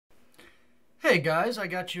Hey guys, I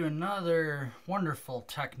got you another wonderful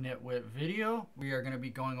Tech Nitwit video. We are going to be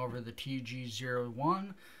going over the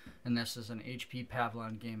TG01, and this is an HP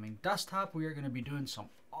Pavilion gaming desktop. We are going to be doing some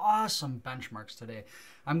awesome benchmarks today.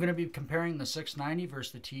 I'm going to be comparing the 690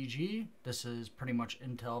 versus the TG. This is pretty much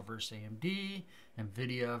Intel versus AMD,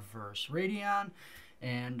 NVIDIA versus Radeon,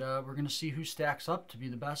 and we're going to see who stacks up to be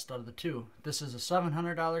the best out of the two. This is a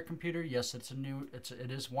 $700 computer. Yes, it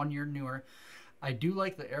is 1 year newer. I do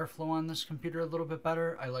like the airflow on this computer a little bit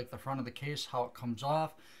better. I like the front of the case, how it comes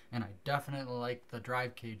off, and I definitely like the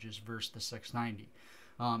drive cages versus the 690.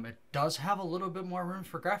 It does have a little bit more room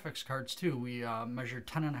for graphics cards too. We measured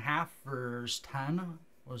 10.5 versus 10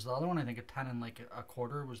 was the other one. I think a 10 and like a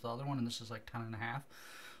quarter was the other one, and this is like 10.5.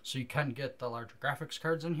 So you can get the larger graphics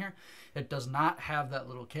cards in here. It does not have that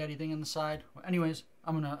little caddy thing in the side. Anyways,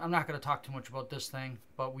 I'm not gonna talk too much about this thing,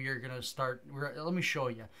 but we are gonna start. Let me show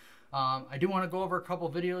you. I do want to go over a couple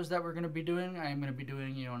videos that we're going to be doing. I am going to be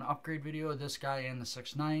doing, an upgrade video of this guy and the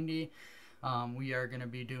 690. We are going to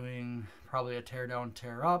be doing probably a tear down,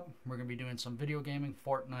 tear up. We're going to be doing some video gaming,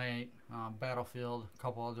 Fortnite, Battlefield, a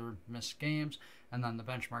couple other missed games, and then the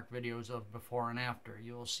benchmark videos of before and after.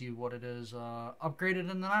 You'll see what it is upgraded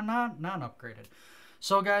and then non-upgraded.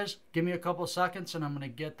 So guys, give me a couple seconds and I'm going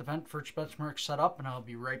to get the first benchmark set up and I'll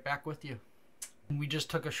be right back with you. We just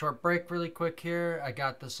took a short break really quick here. I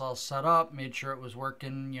got this all set up, made sure it was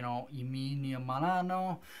working,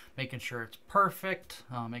 making sure it's perfect,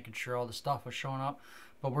 making sure all the stuff was showing up.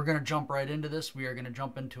 But we're going to jump right into this. We are going to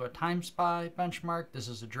jump into a TimeSpy benchmark. This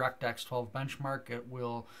is a DirectX 12 benchmark. It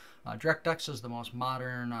will, DirectX is the most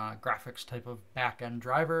modern graphics type of back-end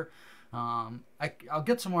driver. I'll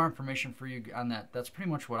get some more information for you on that. That's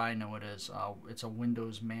pretty much what I know it is. It's a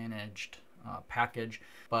Windows managed package,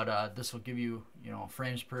 but this will give you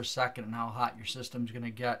frames per second and how hot your system's going to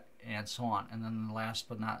get and so on. And then the last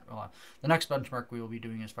but not the next benchmark we will be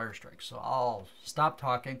doing is Firestrike. So I'll stop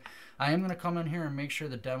talking. I am going to come in here and make sure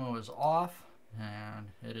the demo is off, and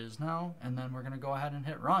it is now, and then we're going to go ahead and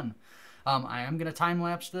hit run. I am going to time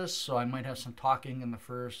lapse this, so I might have some talking in the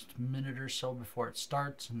first minute or so before it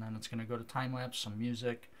starts, and then it's going to go to time lapse, some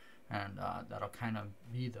music, and that'll kind of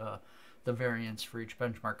be the variance for each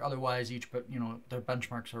benchmark. Otherwise, their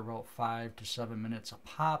benchmarks are about 5 to 7 minutes a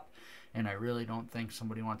pop, and I really don't think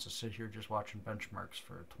somebody wants to sit here just watching benchmarks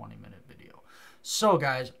for a 20-minute video. So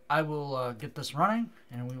guys, I will get this running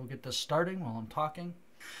and we will get this starting while I'm talking.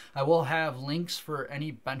 I will have links for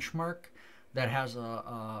any benchmark that has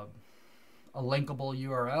a linkable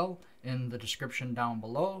URL in the description down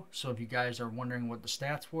below. So if you guys are wondering what the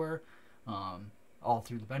stats were, all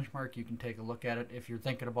through the benchmark, you can take a look at it. If you're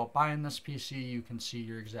thinking about buying this PC, you can see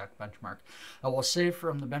your exact benchmark. I will say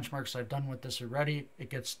from the benchmarks I've done with this already,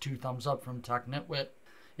 it gets 2 thumbs up from Tech Nitwit.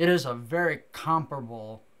 It is a very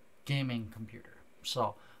comparable gaming computer.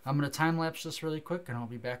 So I'm going to time lapse this really quick and I'll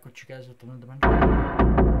be back with you guys at the end of the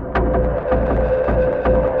benchmark.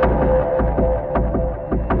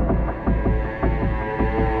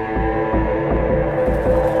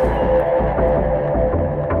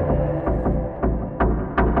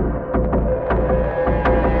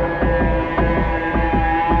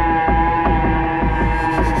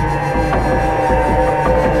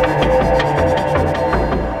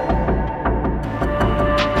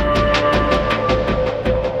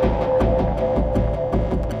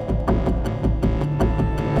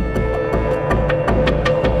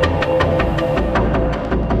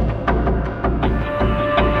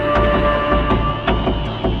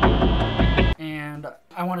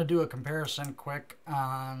 I want to do a comparison quick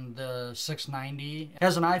on the 690. It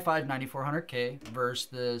has an i5 9400K versus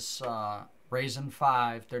this Ryzen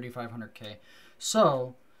 5 3500K.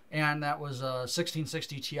 So, and that was a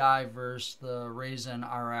 1660 Ti versus the Ryzen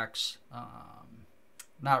RX,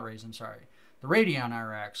 the Radeon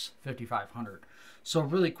RX 5500. So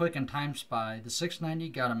really quick in TimeSpy, the 690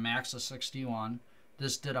 got a max of 61.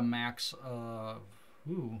 This did a max of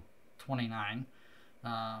 29.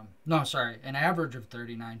 An average of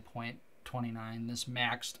 39.29. This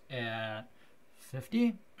maxed at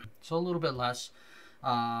 50, so a little bit less.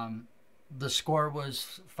 The score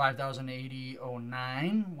was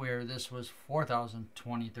 5080.09, where this was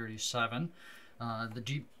 4020.37.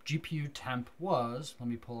 The GPU temp was, let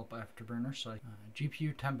me pull up Afterburner. So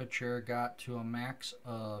GPU temperature got to a max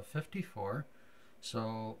of 54,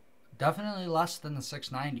 so definitely less than the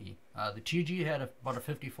 690. The TG had about a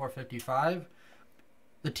 54-55.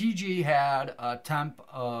 The TG had a temp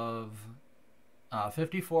of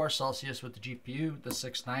 54 Celsius with the GPU. The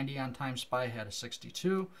 690 on TimeSpy had a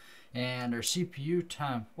 62. And our CPU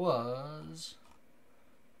temp was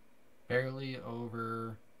barely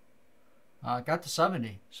over got to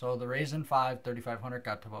 70. So the Ryzen 5 3500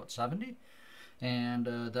 got to about 70. And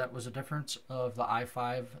that was a difference of the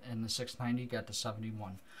i5 and the 690 got to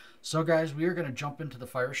 71. So guys, we are going to jump into the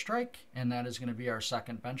Firestrike, and that is going to be our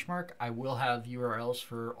second benchmark. I will have URLs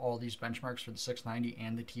for all these benchmarks for the 690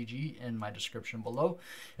 and the TG in my description below.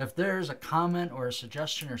 If there's a comment or a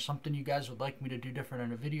suggestion or something you guys would like me to do different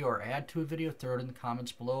in a video or add to a video, throw it in the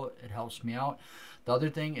comments below. It helps me out. The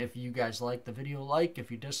other thing, if you guys like the video,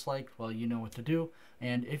 if you dislike, well, you know what to do.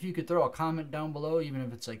 And if you could throw a comment down below, even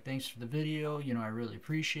if it's like, thanks for the video, you know, I really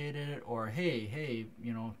appreciated it, or hey,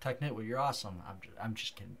 you know, TechNitwit, you're awesome. I'm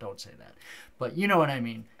just kidding, don't say that. But you know what I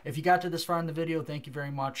mean. If you got to this far in the video, thank you very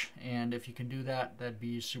much. And if you can do that, that'd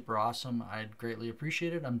be super awesome. I'd greatly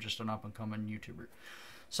appreciate it. I'm just an up-and-coming YouTuber.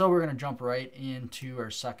 So we're going to jump right into our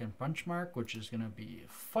second benchmark, which is going to be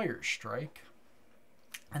Firestrike.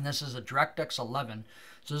 And this is a DirectX 11.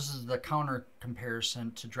 So this is the counter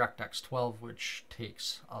comparison to DirectX 12, which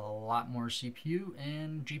takes a lot more CPU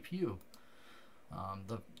and GPU.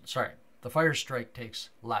 The Firestrike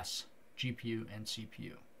takes less GPU and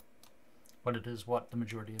CPU. But it is what the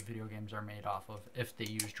majority of video games are made off of if they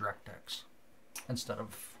use DirectX instead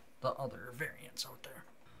of the other variants out there.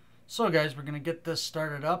 So guys, we're going to get this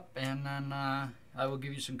started up, and then I will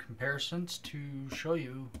give you some comparisons to show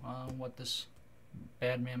you what this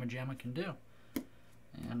bad mamma jamma can do.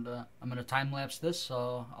 And I'm going to time lapse this,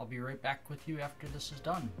 so I'll be right back with you after this is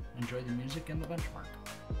done. Enjoy the music and the benchmark.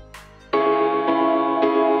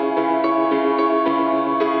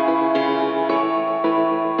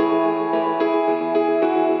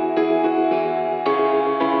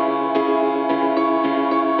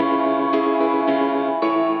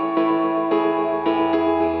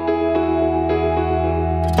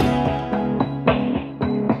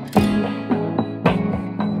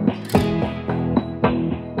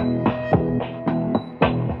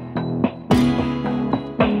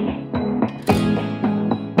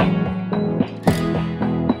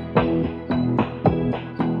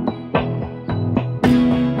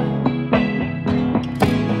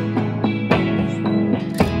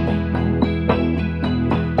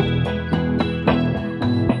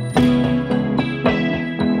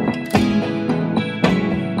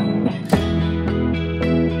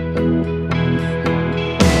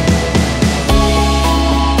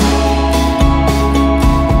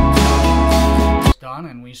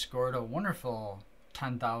 We scored a wonderful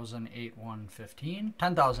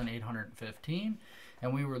 10,815,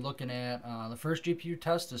 and we were looking at the first GPU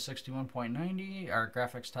test is 61.90. Our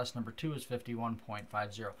graphics test number 2 is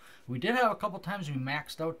 51.50. We did have a couple times we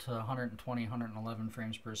maxed out to 120, 111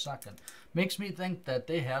 frames per second. Makes me think that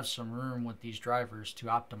they have some room with these drivers to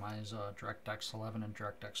optimize DirectX 11 and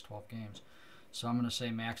DirectX 12 games. So I'm going to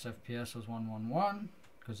say max FPS was 111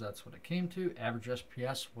 because that's what it came to. Average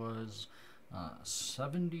FPS was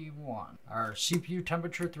 71. Our CPU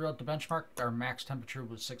temperature throughout the benchmark, our max temperature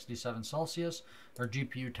was 67 Celsius. Our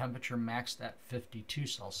GPU temperature maxed at 52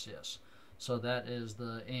 Celsius. So that is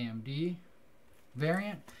the AMD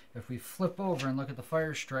variant. If we flip over and look at the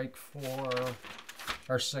Firestrike for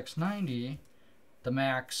our 690, the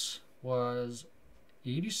max was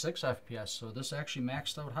 86 FPS. So this actually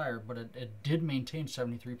maxed out higher, but it did maintain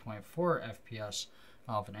 73.4 FPS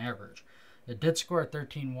of an average. It did score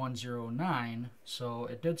 13,109, so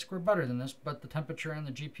it did score better than this, but the temperature on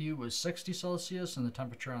the GPU was 60 Celsius and the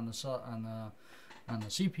temperature on the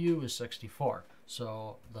CPU was 64.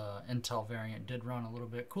 So the Intel variant did run a little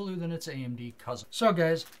bit cooler than its AMD cousin. So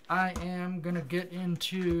guys, I am going to get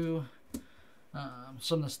into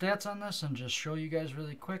some of the stats on this and just show you guys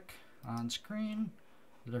really quick on screen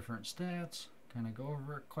the different stats, kind of go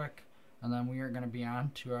over it quick, and then we are going to be on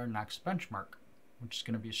to our next benchmark, which is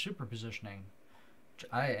going to be superpositioning, which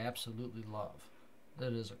I absolutely love.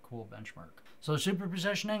 That is a cool benchmark. So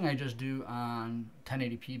superpositioning I just do on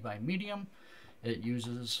 1080p by medium. It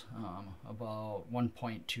uses about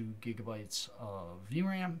 1.2 gigabytes of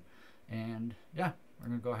VRAM, and yeah, we're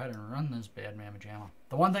going to go ahead and run this bad mamma jamma.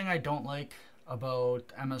 The one thing I don't like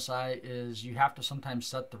about MSI is you have to sometimes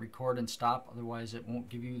set the record and stop, otherwise it won't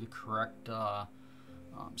give you the correct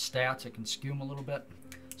stats. It can skew them a little bit.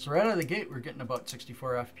 So right out of the gate, we're getting about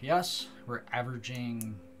 64 FPS. We're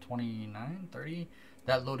averaging 29, 30.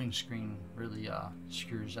 That loading screen really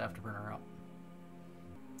screws Afterburner up.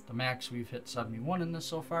 The max, we've hit 71 in this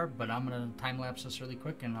so far, but I'm going to time lapse this really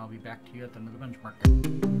quick and I'll be back to you at the end of the benchmark.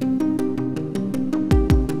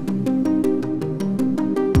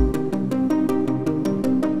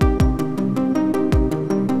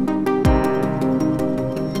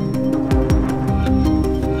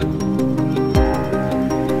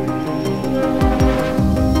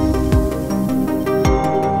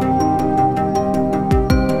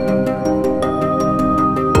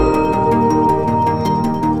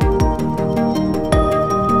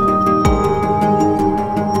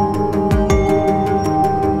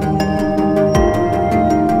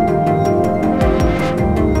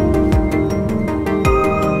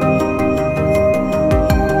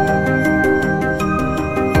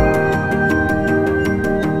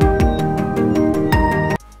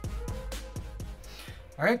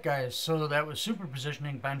 guys, so that was super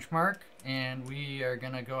positioning benchmark, and we are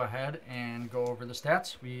going to go ahead and go over the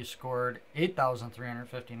stats. We scored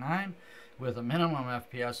 8,359 with a minimum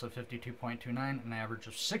FPS of 52.29 and an average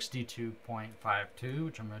of 62.52,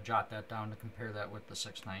 which I'm going to jot that down to compare that with the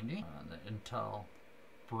 690, the Intel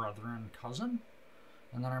brethren cousin.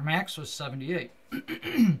 And then our max was 78.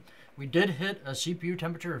 We did hit a CPU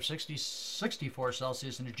temperature of 64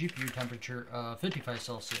 Celsius and a GPU temperature of 55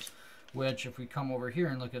 Celsius, which if we come over here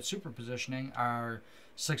and look at super positioning, our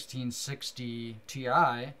 1660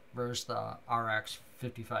 Ti versus the RX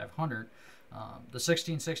 5500. The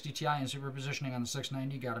 1660 Ti in super positioning on the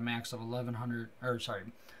 690 got a max of 111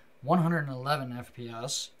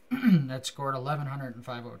 FPS. That scored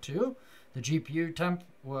 1105.02. The GPU temp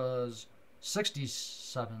was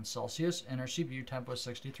 67 Celsius and our CPU temp was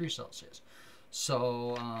 63 Celsius.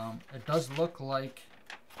 So it does look like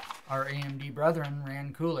our AMD brethren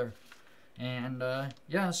ran cooler. And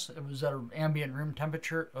yes, it was at an ambient room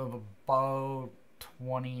temperature of about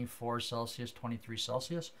 24 Celsius, 23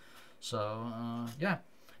 Celsius. So yeah,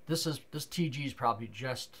 this TG is probably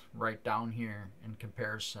just right down here in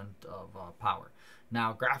comparison of power.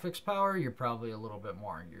 Now graphics power, you're probably a little bit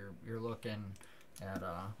more. You're looking at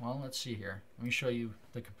well, let's see here. Let me show you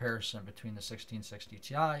the comparison between the 1660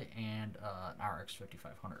 Ti and an RX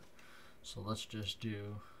 5500. So let's just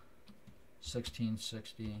do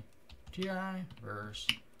 1660 Ti versus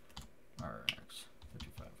RX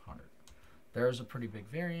 5500. There's a pretty big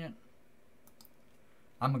variant.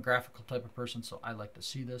 I'm a graphical type of person, so I like to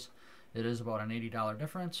see this. It is about an $80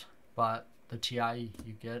 difference, but the Ti,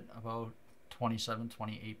 you get about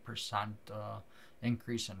 27-28%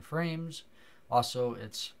 increase in frames. Also,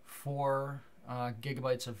 it's 4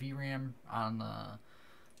 gigabytes of VRAM on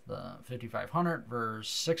the 5500 versus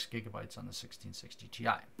 6 gigabytes on the 1660 Ti.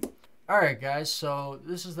 Alright guys, so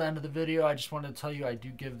this is the end of the video. I just wanted to tell you I do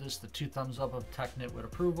give this the 2 thumbs up of TechNit with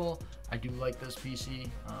approval. I do like this PC.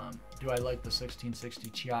 Do I like the 1660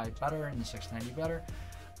 Ti better and the 690 better?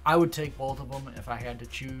 I would take both of them if I had to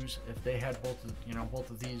choose. If they had both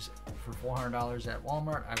of these for $400 at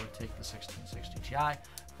Walmart, I would take the 1660 Ti.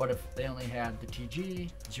 But if they only had the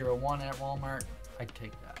TG01 at Walmart, I'd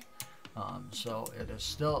take that. So it is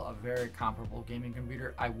still a very comparable gaming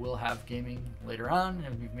computer. I will have gaming later on.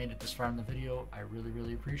 If you've made it this far in the video, I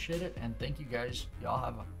really appreciate it. And thank you guys. Y'all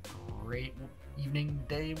have a great evening,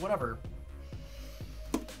 day, whatever.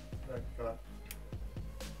 I'll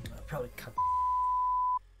probably cut.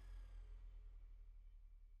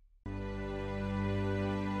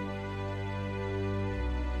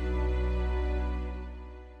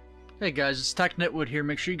 Hey guys, it's TechNitwood here.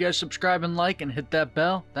 Make sure you guys subscribe and like and hit that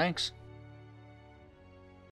bell. Thanks.